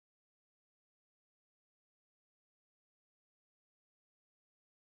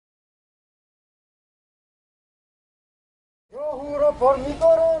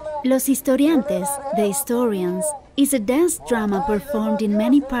Los Historiantes, the Historians, is a dance drama performed in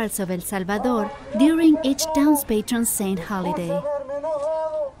many parts of El Salvador during each town's patron saint holiday.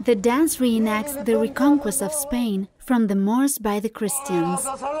 The dance reenacts the reconquest of Spain from the Moors by the Christians.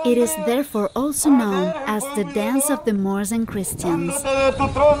 It is therefore also known as the Dance of the Moors and Christians.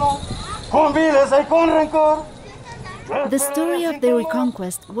 The story of the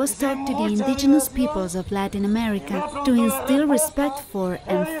Reconquest was taught to the indigenous peoples of Latin America to instill respect for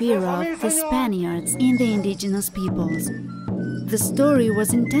and fear of the Spaniards in the indigenous peoples. The story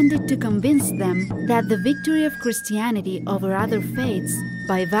was intended to convince them that the victory of Christianity over other faiths,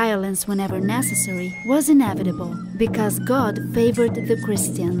 by violence whenever necessary, was inevitable, because God favored the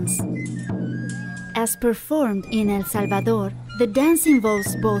Christians. As performed in El Salvador, the dance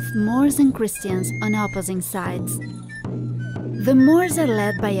involves both Moors and Christians on opposing sides. The Moors are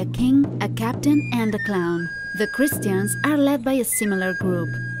led by a king, a captain, and a clown. The Christians are led by a similar group.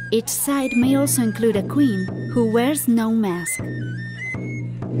 Each side may also include a queen, who wears no mask.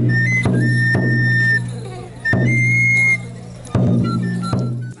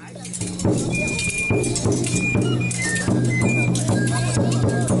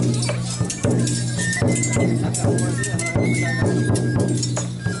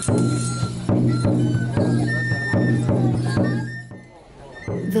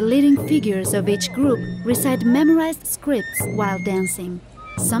 The leading figures of each group recite memorized scripts while dancing.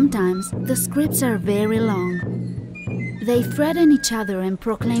 Sometimes the scripts are very long. They threaten each other and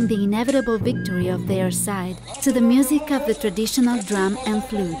proclaim the inevitable victory of their side to the music of the traditional drum and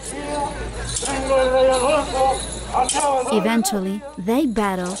flute. Eventually, they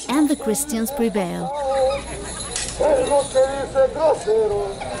battle and the Christians prevail.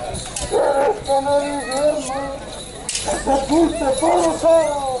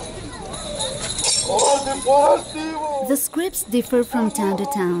 The scripts differ from town to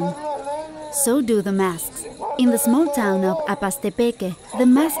town. So do the masks. In the small town of Apastepeque, the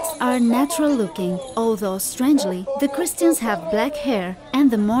masks are natural-looking, although, strangely, the Christians have black hair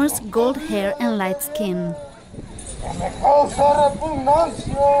and the Moors gold hair and light skin.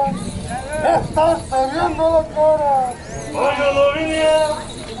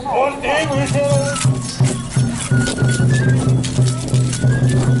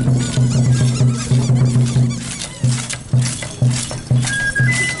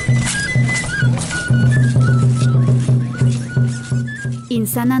 In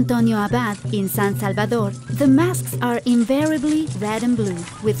San Antonio Abad, in San Salvador, the masks are invariably red and blue,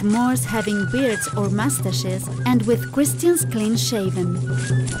 with Moors having beards or mustaches and with Christians clean-shaven.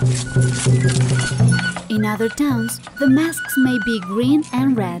 In other towns, the masks may be green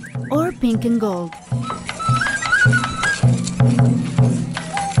and red, or pink and gold.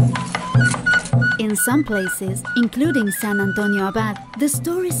 In some places, including San Antonio Abad, the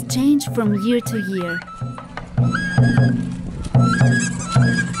stories change from year to year.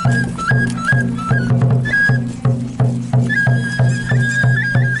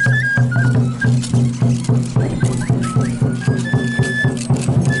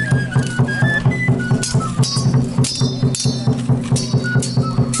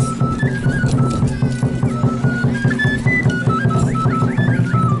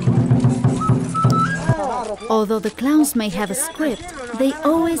 Although the clowns may have a script, they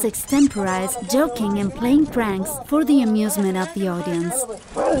always extemporize, joking and playing pranks for the amusement of the audience.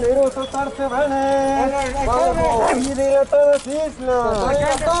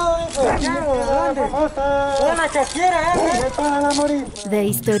 The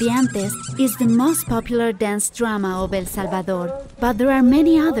Historiantes is the most popular dance drama of El Salvador, but there are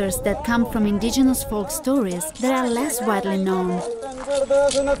many others that come from indigenous folk stories that are less widely known.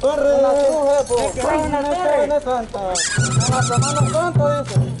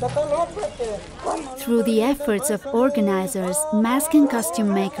 Through the efforts of organizers, mask and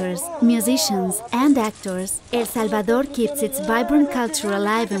costume makers, musicians, and actors, El Salvador keeps its vibrant culture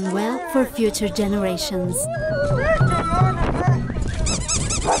alive and well for future generations.